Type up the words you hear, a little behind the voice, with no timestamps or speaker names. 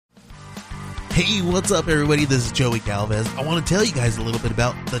Hey, what's up, everybody? This is Joey Galvez. I want to tell you guys a little bit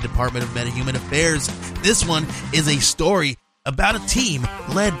about the Department of Meta-Human Affairs. This one is a story about a team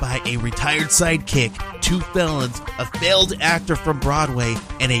led by a retired sidekick, 2 felons, a failed actor from Broadway,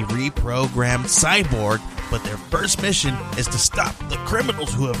 and a reprogrammed cyborg. But their first mission is to stop the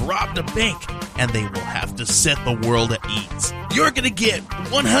criminals who have robbed a bank, and they will have to set the world at ease. You're going to get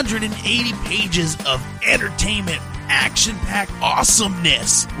 180 pages of entertainment, action-packed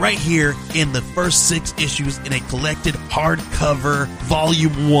awesomeness right here in the first 6 issues in a collected hardcover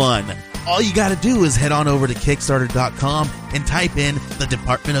volume 1. All you gotta do is head on over to Kickstarter.com and type in the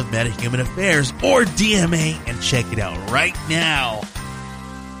Department of Meta-Human Affairs or DMA and check it out right now.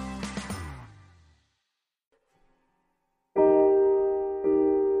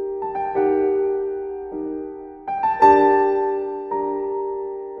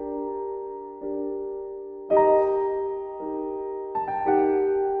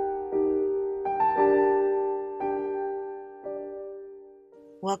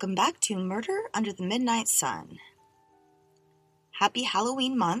 Welcome back to Murder Under the Midnight Sun. Happy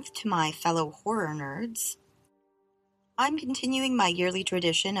Halloween month to my fellow horror nerds. I'm continuing my yearly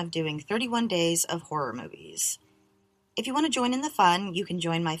tradition of doing 31 days of horror movies. If you want to join in the fun, you can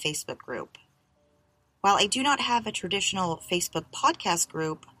join my Facebook group. While I do not have a traditional Facebook podcast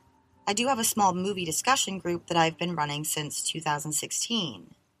group, I do have a small movie discussion group that I've been running since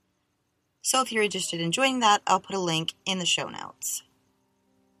 2016. So if you're interested in joining that, I'll put a link in the show notes.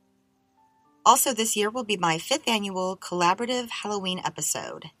 Also, this year will be my 5th annual collaborative Halloween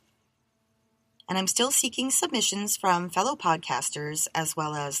episode. And I'm still seeking submissions from fellow podcasters as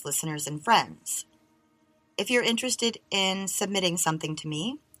well as listeners and friends. If you're interested in submitting something to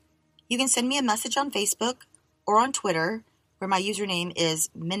me, you can send me a message on Facebook or on Twitter, where my username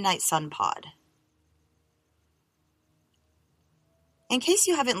is Midnight Sun Pod. In case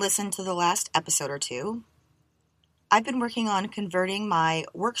you haven't listened to the last episode or two, I've been working on converting my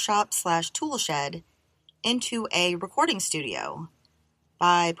workshop/tool shed into a recording studio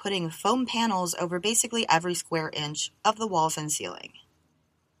by putting foam panels over basically every square inch of the walls and ceiling.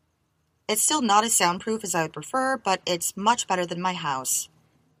 It's still not as soundproof as I would prefer, but it's much better than my house,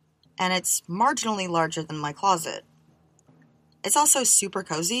 and it's marginally larger than my closet. It's also super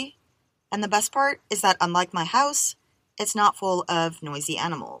cozy, and the best part is that unlike my house, it's not full of noisy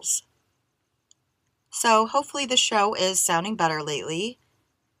animals. So hopefully the show is sounding better lately,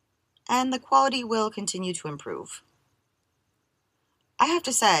 and the quality will continue to improve. I have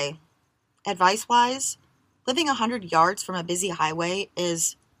to say, advice-wise, living 100 yards from a busy highway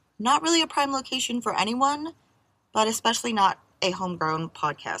is not really a prime location for anyone, but especially not a homegrown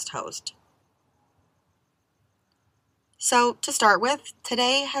podcast host. So, to start with,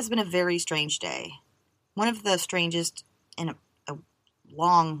 today has been a very strange day. One of the strangest in a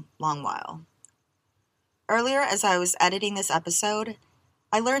long, long while. Earlier, as I was editing this episode,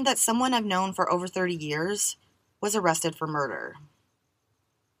 I learned that someone I've known for over 30 years was arrested for murder.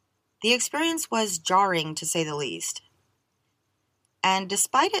 The experience was jarring, to say the least. And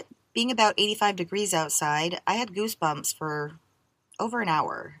despite it being about 85 degrees outside, I had goosebumps for over an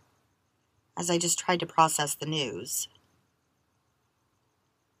hour as I just tried to process the news.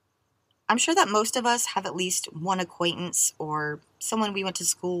 I'm sure that most of us have at least one acquaintance or someone we went to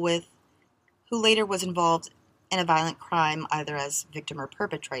school with who later was involved in a violent crime, either as victim or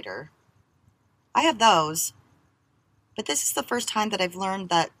perpetrator. I have those, but this is the first time that I've learned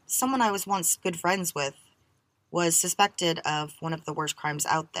that someone I was once good friends with was suspected of one of the worst crimes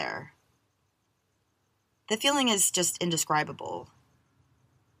out there. The feeling is just indescribable.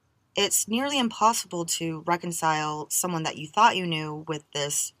 It's nearly impossible to reconcile someone that you thought you knew with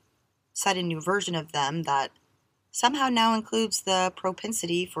this sudden new version of them that somehow now includes the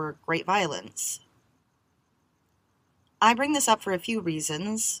propensity for great violence. I bring this up for a few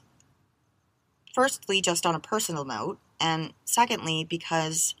reasons. Firstly, just on a personal note, and secondly,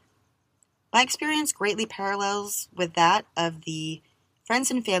 because my experience greatly parallels with that of the friends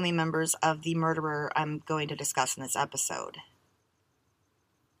and family members of the murderer I'm going to discuss in this episode.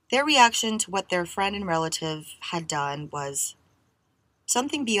 Their reaction to what their friend and relative had done was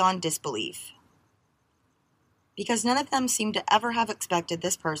something beyond disbelief, because none of them seemed to ever have expected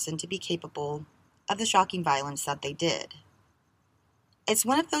this person to be capable of the shocking violence that they did. It's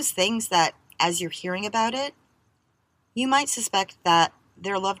one of those things that, as you're hearing about it, you might suspect that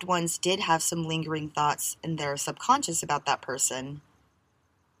their loved ones did have some lingering thoughts in their subconscious about that person,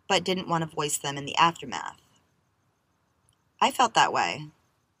 but didn't want to voice them in the aftermath. I felt that way.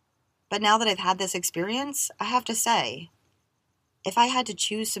 But now that I've had this experience, I have to say, if I had to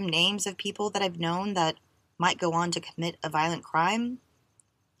choose some names of people that I've known that might go on to commit a violent crime,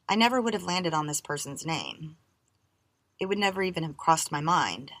 I never would have landed on this person's name. It would never even have crossed my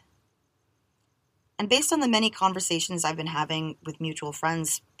mind. And based on the many conversations I've been having with mutual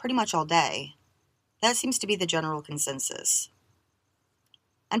friends pretty much all day, that seems to be the general consensus.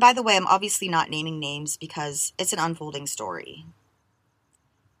 And by the way, I'm obviously not naming names because it's an unfolding story.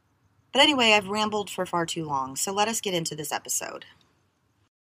 But anyway, I've rambled for far too long, so let us get into this episode.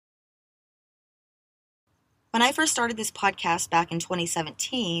 When I first started this podcast back in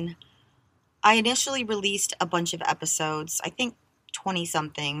 2017, I initially released a bunch of episodes, I think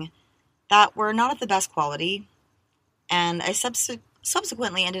 20-something, that were not of the best quality, and I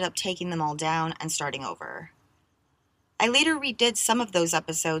subsequently ended up taking them all down and starting over. I later redid some of those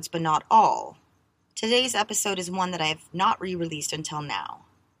episodes, but not all. Today's episode is one that I have not re-released until now.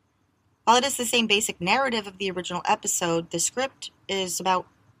 While it is the same basic narrative of the original episode, the script is about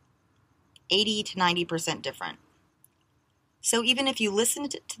 80 to 90% different. So even if you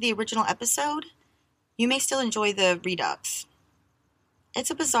listened to the original episode, you may still enjoy the redux. It's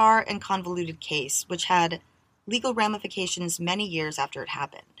a bizarre and convoluted case which had legal ramifications many years after it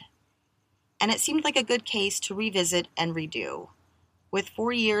happened. And it seemed like a good case to revisit and redo. With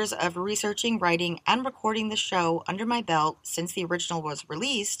 4 years of researching, writing, and recording the show under my belt since the original was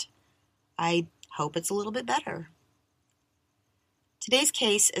released, I hope it's a little bit better. Today's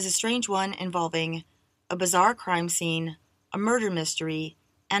case is a strange one involving a bizarre crime scene, a murder mystery,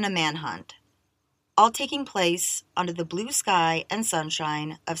 and a manhunt, all taking place under the blue sky and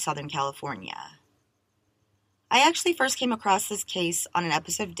sunshine of Southern California. I actually first came across this case on an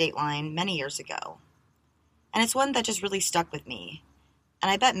episode of Dateline many years ago, and it's one that just really stuck with me, and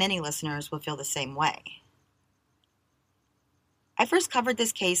I bet many listeners will feel the same way. I first covered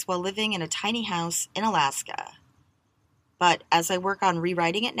this case while living in a tiny house in Alaska, but as I work on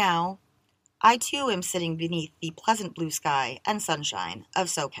rewriting it now, I too am sitting beneath the pleasant blue sky and sunshine of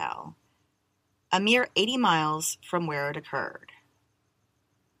SoCal, a mere 80 miles from where it occurred.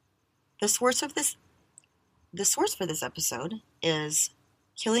 The source for this episode is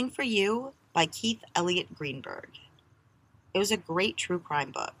Killing for You by Keith Elliott Greenberg. It was a great true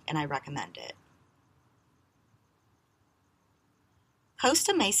crime book, and I recommend it.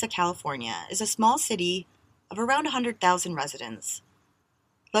 Costa Mesa, California is a small city of around 100,000 residents,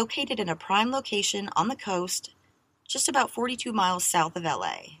 located in a prime location on the coast, just about 42 miles south of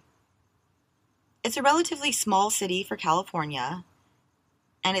LA. It's a relatively small city for California,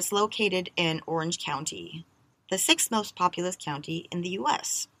 and it's located in Orange County, the 6th most populous county in the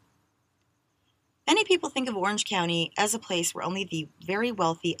U.S. Many people think of Orange County as a place where only the very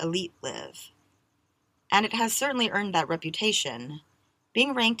wealthy elite live, and it has certainly earned that reputation,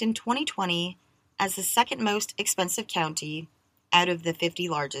 being ranked in 2020 as the second most expensive county out of the 50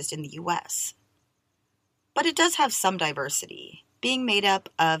 largest in the U.S. But it does have some diversity, being made up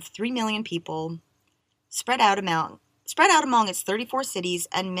of 3 million people, spread out among its 34 cities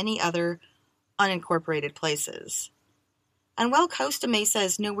and many other unincorporated places. And while Costa Mesa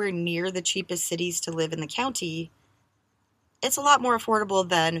is nowhere near the cheapest cities to live in the county, it's a lot more affordable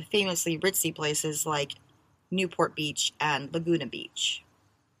than famously ritzy places like Newport Beach and Laguna Beach.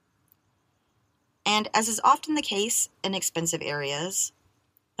 And as is often the case in expensive areas,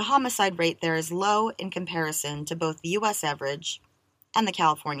 the homicide rate there is low in comparison to both the U.S. average and the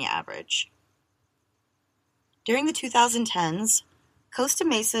California average. During the 2010s, Costa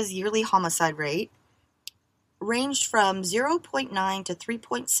Mesa's yearly homicide rate ranged from 0.9 to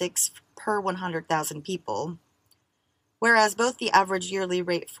 3.6 per 100,000 people, whereas both the average yearly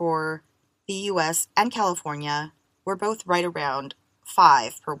rate for the U.S. and California were both right around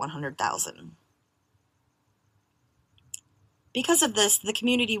 5 per 100,000. Because of this, the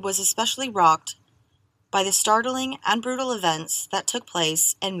community was especially rocked by the startling and brutal events that took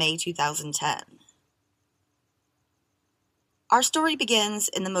place in May 2010. Our story begins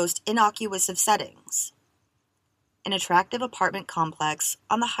in the most innocuous of settings, an attractive apartment complex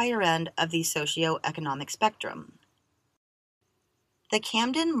on the higher end of the socio-economic spectrum. The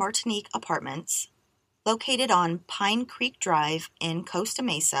Camden Martinique Apartments, located on Pine Creek Drive in Costa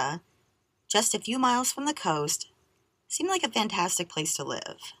Mesa, just a few miles from the coast, seemed like a fantastic place to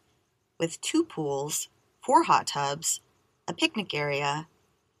live, with 2 pools, 4 hot tubs, a picnic area,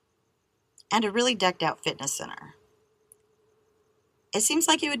 and a really decked-out fitness center. It seems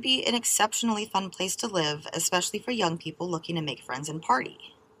like it would be an exceptionally fun place to live, especially for young people looking to make friends and party.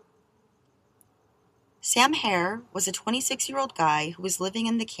 Sam Hare was a 26-year-old guy who was living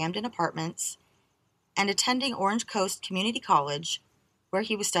in the Camden Apartments and attending Orange Coast Community College, where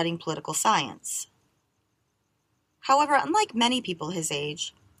he was studying political science. However, unlike many people his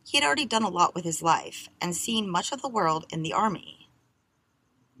age, he had already done a lot with his life and seen much of the world in the Army.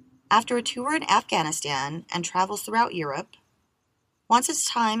 After a tour in Afghanistan and travels throughout Europe, once his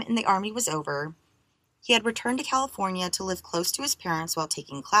time in the Army was over, he had returned to California to live close to his parents while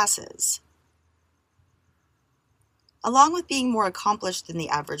taking classes. Along with being more accomplished than the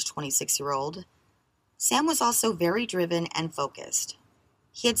average 26-year-old, Sam was also very driven and focused.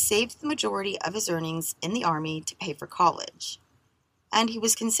 He had saved the majority of his earnings in the Army to pay for college, and he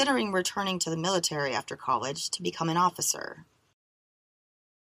was considering returning to the military after college to become an officer.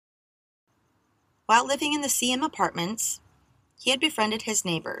 While living in the CM apartments, he had befriended his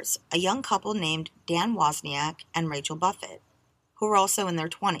neighbors, a young couple named Dan Wozniak and Rachel Buffett, who were also in their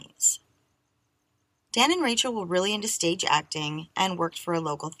 20s. Dan and Rachel were really into stage acting and worked for a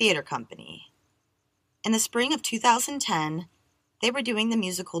local theater company. In the spring of 2010, they were doing the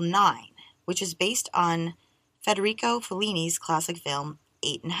musical Nine, which is based on Federico Fellini's classic film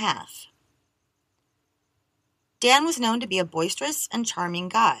 8½. Dan was known to be a boisterous and charming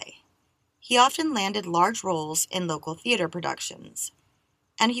guy. He often landed large roles in local theater productions,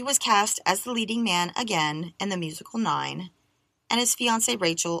 and he was cast as the leading man again in the musical Nine, and his fiancée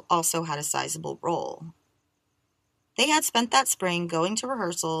Rachel also had a sizable role. They had spent that spring going to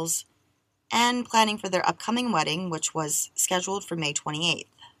rehearsals and planning for their upcoming wedding, which was scheduled for May 28th.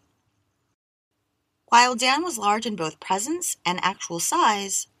 While Dan was large in both presence and actual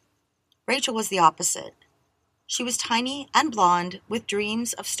size, Rachel was the opposite. She was tiny and blonde with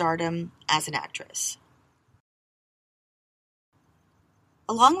dreams of stardom as an actress.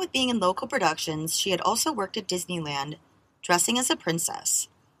 Along with being in local productions, she had also worked at Disneyland dressing as a princess,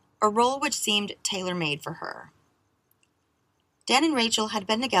 a role which seemed tailor-made for her. Dan and Rachel had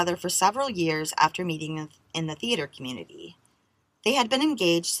been together for several years after meeting in the theater community. They had been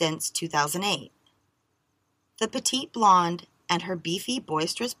engaged since 2008. The petite blonde and her beefy,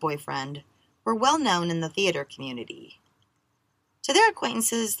 boisterous boyfriend were well known in the theater community. To their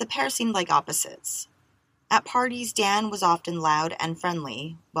acquaintances, the pair seemed like opposites. At parties, Dan was often loud and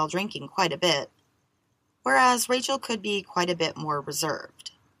friendly, while drinking quite a bit, whereas Rachel could be quite a bit more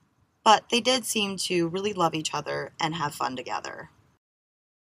reserved. But they did seem to really love each other and have fun together.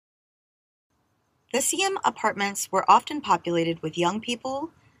 The CM apartments were often populated with young people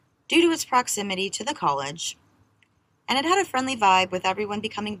due to its proximity to the college, and it had a friendly vibe with everyone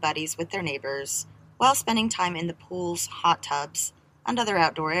becoming buddies with their neighbors while spending time in the pools, hot tubs, and other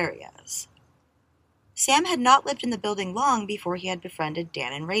outdoor areas. Sam had not lived in the building long before he had befriended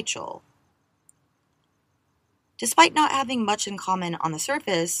Dan and Rachel. Despite not having much in common on the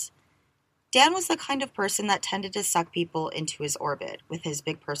surface, Dan was the kind of person that tended to suck people into his orbit with his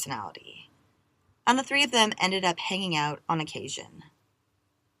big personality, and the three of them ended up hanging out on occasion.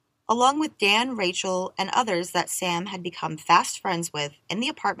 Along with Dan, Rachel, and others that Sam had become fast friends with in the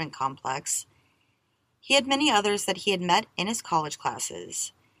apartment complex, he had many others that he had met in his college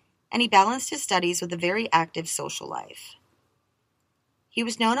classes, and he balanced his studies with a very active social life. He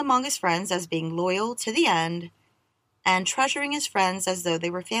was known among his friends as being loyal to the end and treasuring his friends as though they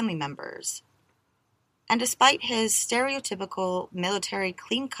were family members. And despite his stereotypical military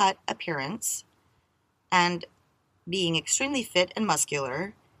clean-cut appearance and being extremely fit and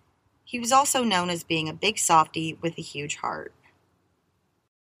muscular, he was also known as being a big softy with a huge heart.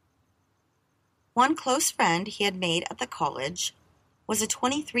 One close friend he had made at the college was a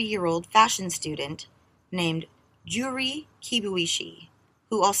 23-year-old fashion student named Juri Kibuishi,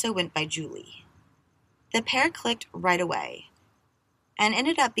 who also went by Julie. The pair clicked right away, and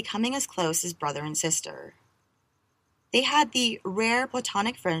ended up becoming as close as brother and sister. They had the rare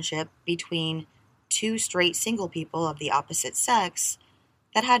platonic friendship between two straight single people of the opposite sex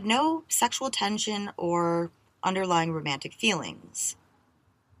that had no sexual tension or underlying romantic feelings.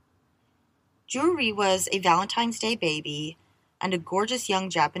 Juri was a Valentine's Day baby and a gorgeous young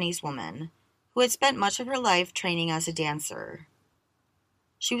Japanese woman who had spent much of her life training as a dancer.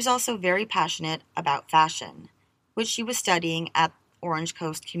 She was also very passionate about fashion, which she was studying at Orange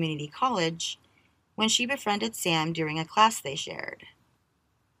Coast Community College when she befriended Sam during a class they shared.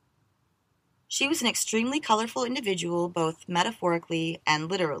 She was an extremely colorful individual, both metaphorically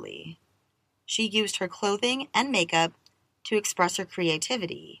and literally. She used her clothing and makeup to express her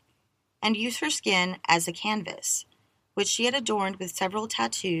creativity, and used her skin as a canvas, which she had adorned with several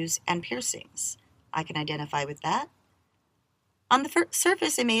tattoos and piercings. I can identify with that. On the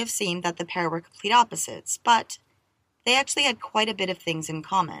surface, it may have seemed that the pair were complete opposites, but they actually had quite a bit of things in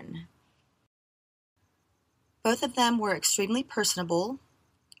common. Both of them were extremely personable,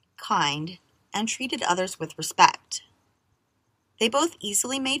 kind, and treated others with respect. They both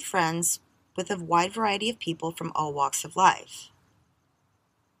easily made friends with a wide variety of people from all walks of life.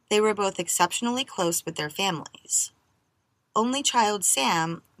 They were both exceptionally close with their families. Only child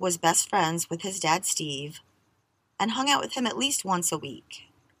Sam was best friends with his dad Steve and hung out with him at least once a week.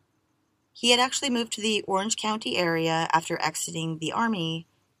 He had actually moved to the Orange County area after exiting the Army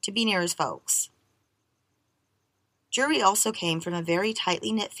to be near his folks. Jury also came from a very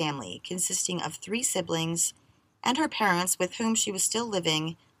tightly knit family consisting of 3 siblings and her parents with whom she was still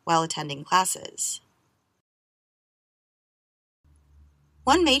living while attending classes.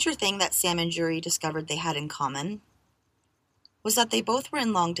 One major thing that Sam and Jury discovered they had in common was that they both were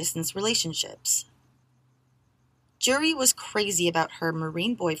in long-distance relationships. Jury was crazy about her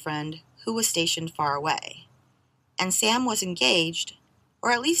Marine boyfriend who was stationed far away, and Sam was engaged,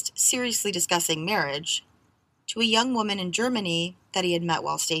 or at least seriously discussing marriage, to a young woman in Germany that he had met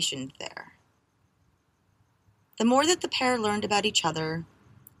while stationed there. The more that the pair learned about each other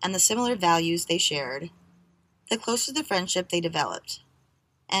and the similar values they shared, the closer the friendship they developed,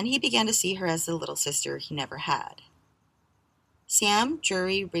 and he began to see her as the little sister he never had. Sam,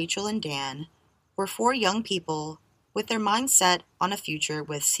 Jury, Rachel, and Dan were 4 young people with their minds set on a future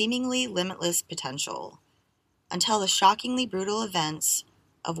with seemingly limitless potential, until the shockingly brutal events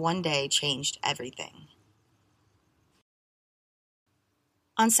of one day changed everything.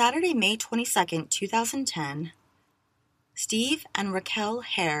 On Saturday, May 22, 2010, Steve and Raquel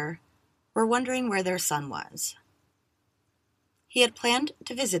Hare were wondering where their son was. He had planned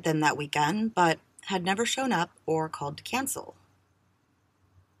to visit them that weekend, but had never shown up or called to cancel.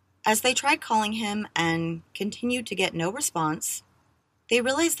 As they tried calling him and continued to get no response, they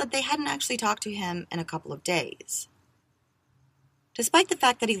realized that they hadn't actually talked to him in a couple of days. Despite the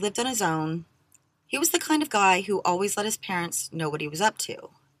fact that he lived on his own, he was the kind of guy who always let his parents know what he was up to.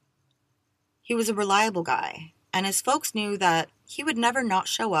 He was a reliable guy, and his folks knew that he would never not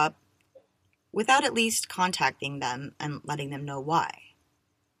show up without at least contacting them and letting them know why.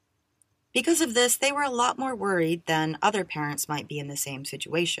 Because of this, they were a lot more worried than other parents might be in the same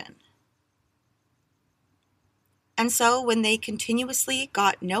situation. And so, when they continuously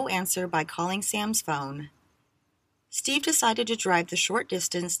got no answer by calling Sam's phone, Steve decided to drive the short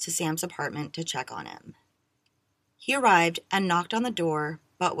distance to Sam's apartment to check on him. He arrived and knocked on the door,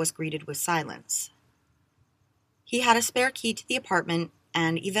 but was greeted with silence. He had a spare key to the apartment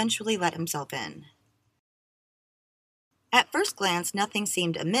and eventually let himself in. At first glance, nothing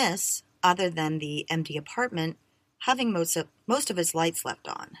seemed amiss, other than the empty apartment having most of its lights left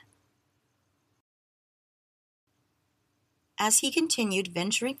on. As he continued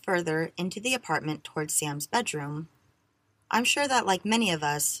venturing further into the apartment towards Sam's bedroom, I'm sure that, like many of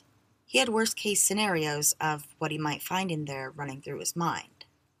us, he had worst-case scenarios of what he might find in there running through his mind.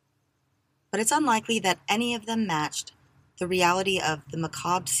 But it's unlikely that any of them matched the reality of the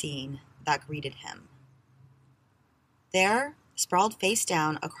macabre scene that greeted him. There, sprawled face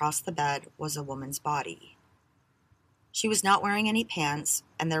down across the bed, was a woman's body. She was not wearing any pants,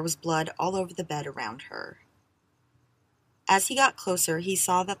 and there was blood all over the bed around her. As he got closer, he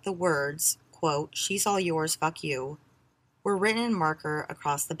saw that the words, quote, "She's all yours, fuck you," were written in marker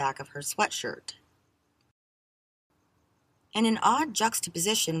across the back of her sweatshirt. In an odd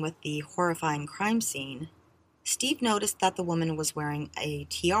juxtaposition with the horrifying crime scene, Steve noticed that the woman was wearing a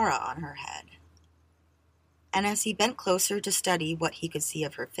tiara on her head. And as he bent closer to study what he could see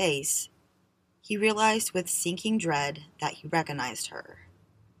of her face, he realized with sinking dread that he recognized her.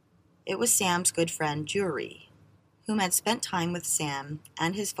 It was Sam's good friend, Jury, whom had spent time with Sam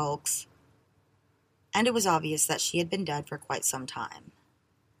and his folks, and it was obvious that she had been dead for quite some time.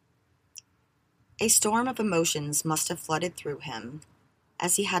 A storm of emotions must have flooded through him,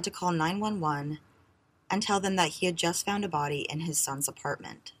 as he had to call 911 and tell them that he had just found a body in his son's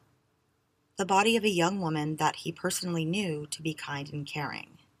apartment. The body of a young woman that he personally knew to be kind and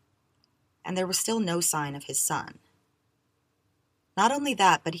caring. And there was still no sign of his son. Not only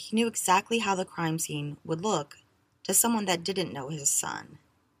that, but he knew exactly how the crime scene would look to someone that didn't know his son,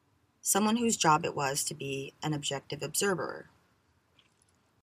 someone whose job it was to be an objective observer.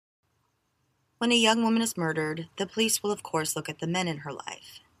 When a young woman is murdered, the police will of course look at the men in her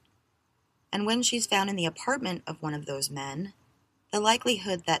life. And when she's found in the apartment of one of those men, the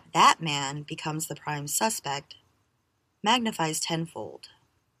likelihood that that man becomes the prime suspect magnifies tenfold.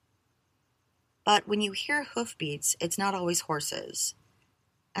 But when you hear hoofbeats, it's not always horses,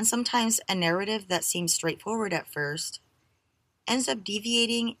 and sometimes a narrative that seems straightforward at first ends up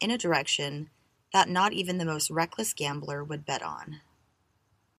deviating in a direction that not even the most reckless gambler would bet on.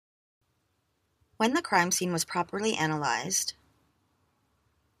 When the crime scene was properly analyzed,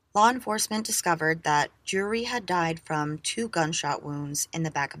 law enforcement discovered that Jury had died from 2 gunshot wounds in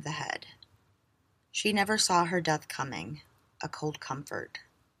the back of the head. She never saw her death coming, a cold comfort.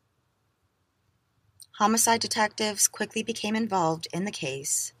 Homicide detectives quickly became involved in the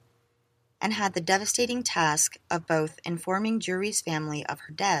case and had the devastating task of both informing Jury's family of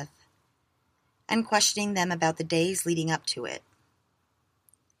her death and questioning them about the days leading up to it.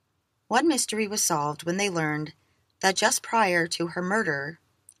 One mystery was solved when they learned that just prior to her murder,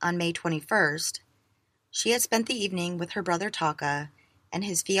 on May 21st, she had spent the evening with her brother Taka and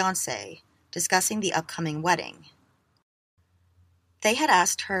his fiancé discussing the upcoming wedding. They had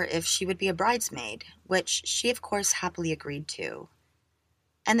asked her if she would be a bridesmaid, which she of course happily agreed to,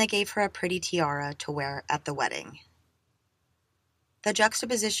 and they gave her a pretty tiara to wear at the wedding. The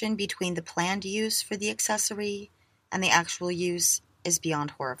juxtaposition between the planned use for the accessory and the actual use is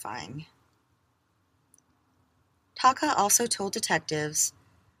beyond horrifying. Taka also told detectives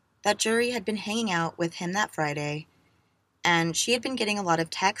that Jury had been hanging out with him that Friday, and she had been getting a lot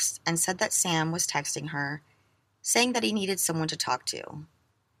of texts and said that Sam was texting her, saying that he needed someone to talk to.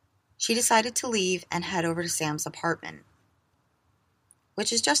 She decided to leave and head over to Sam's apartment,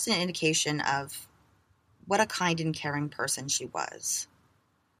 which is just an indication of what a kind and caring person she was.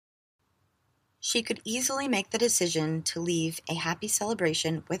 She could easily make the decision to leave a happy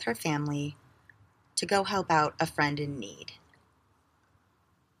celebration with her family to go help out a friend in need.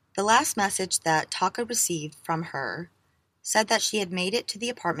 The last message that Taka received from her said that she had made it to the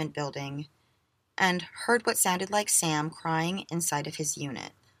apartment building and heard what sounded like Sam crying inside of his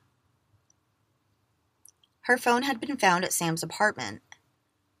unit. Her phone had been found at Sam's apartment,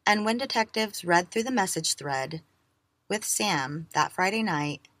 and when detectives read through the message thread with Sam that Friday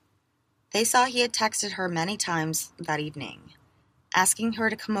night, they saw he had texted her many times that evening, asking her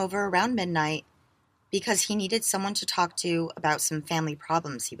to come over around midnight because he needed someone to talk to about some family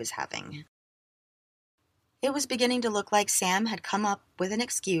problems he was having. It was beginning to look like Sam had come up with an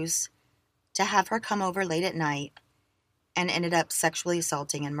excuse to have her come over late at night and ended up sexually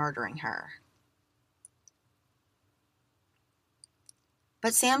assaulting and murdering her.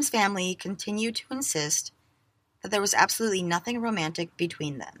 But Sam's family continued to insist that there was absolutely nothing romantic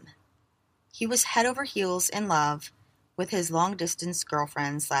between them. He was head over heels in love with his long-distance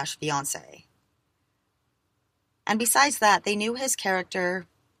girlfriend/fiancé. And besides that, they knew his character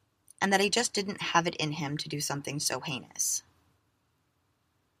and that he just didn't have it in him to do something so heinous.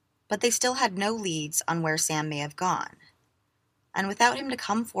 But they still had no leads on where Sam may have gone. And without him to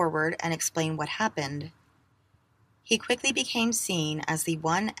come forward and explain what happened, he quickly became seen as the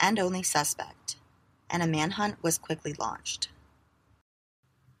one and only suspect, and a manhunt was quickly launched.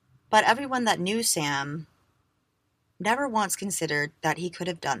 But everyone that knew Sam never once considered that he could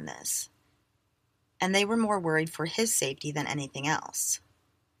have done this, and they were more worried for his safety than anything else.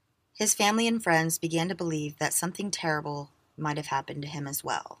 His family and friends began to believe that something terrible might have happened to him as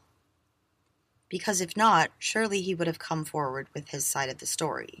well. Because if not, surely he would have come forward with his side of the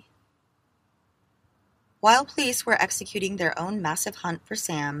story. While police were executing their own massive hunt for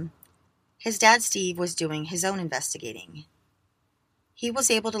Sam, his dad Steve was doing his own investigating. He was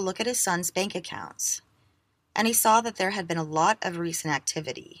able to look at his son's bank accounts, and he saw that there had been a lot of recent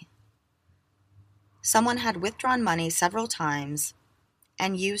activity. Someone had withdrawn money several times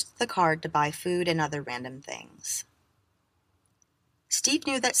and used the card to buy food and other random things. Steve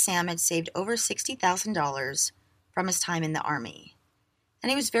knew that Sam had saved over $60,000 from his time in the Army, and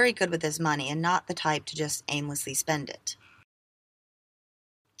he was very good with his money and not the type to just aimlessly spend it.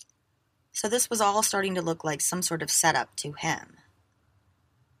 So this was all starting to look like some sort of setup to him.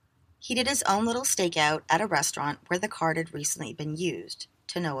 He did his own little stakeout at a restaurant where the card had recently been used,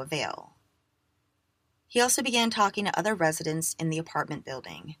 to no avail. He also began talking to other residents in the apartment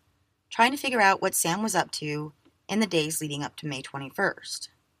building, trying to figure out what Sam was up to in the days leading up to May 21st.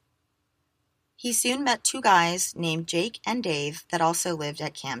 He soon met two guys named Jake and Dave that also lived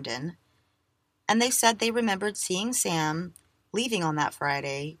at Camden, and they said they remembered seeing Sam leaving on that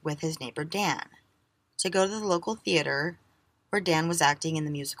Friday with his neighbor Dan to go to the local theater where Dan was acting in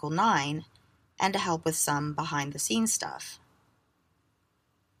the musical Nine and to help with some behind-the-scenes stuff.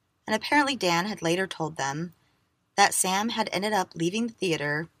 And apparently Dan had later told them that Sam had ended up leaving the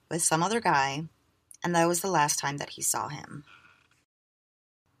theater with some other guy, and that was the last time that he saw him.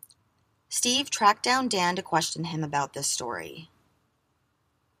 Steve tracked down Dan to question him about this story.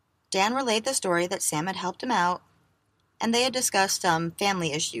 Dan relayed the story that Sam had helped him out, and they had discussed some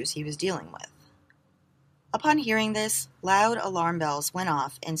family issues he was dealing with. Upon hearing this, loud alarm bells went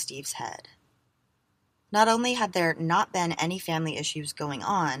off in Steve's head. Not only had there not been any family issues going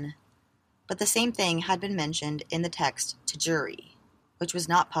on, but the same thing had been mentioned in the text to Jury, which was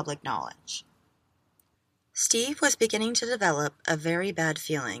not public knowledge. Steve was beginning to develop a very bad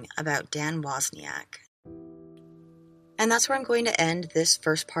feeling about Dan Wozniak. And that's where I'm going to end this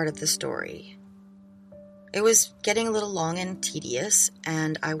first part of the story. It was getting a little long and tedious,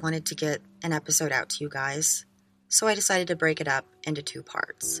 and I wanted to get an episode out to you guys, so I decided to break it up into 2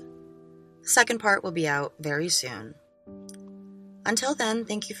 parts. The second part will be out very soon. Until then,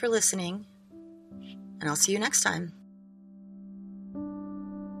 thank you for listening, and I'll see you next time.